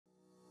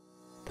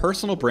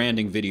Personal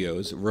branding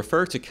videos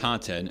refer to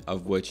content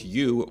of which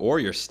you or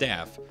your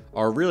staff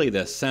are really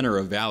the center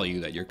of value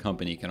that your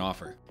company can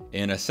offer.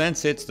 In a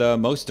sense, it's the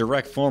most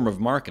direct form of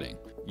marketing.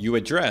 You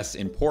address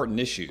important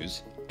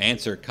issues,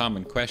 answer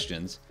common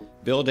questions,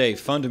 build a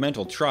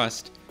fundamental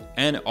trust,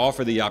 and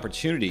offer the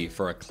opportunity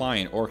for a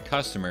client or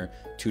customer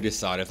to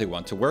decide if they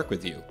want to work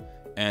with you.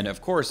 And of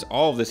course,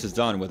 all of this is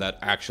done without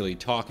actually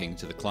talking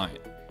to the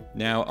client.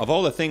 Now, of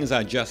all the things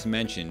I just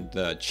mentioned,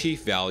 the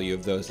chief value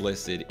of those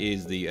listed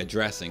is the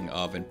addressing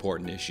of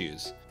important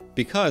issues,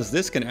 because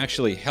this can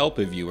actually help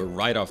a viewer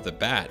right off the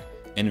bat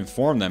and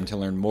inform them to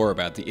learn more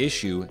about the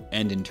issue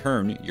and in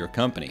turn your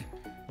company.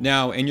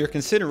 Now, in your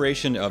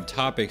consideration of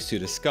topics to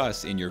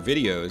discuss in your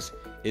videos,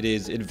 it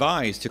is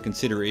advised to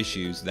consider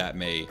issues that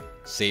may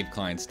save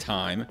clients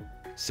time,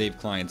 save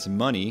clients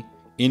money,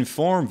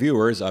 inform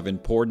viewers of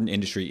important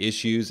industry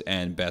issues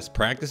and best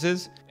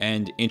practices,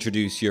 and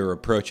introduce your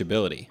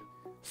approachability.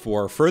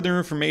 For further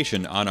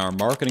information on our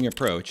marketing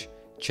approach,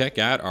 check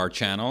out our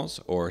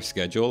channels or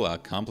schedule a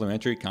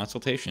complimentary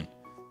consultation.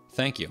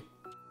 Thank you.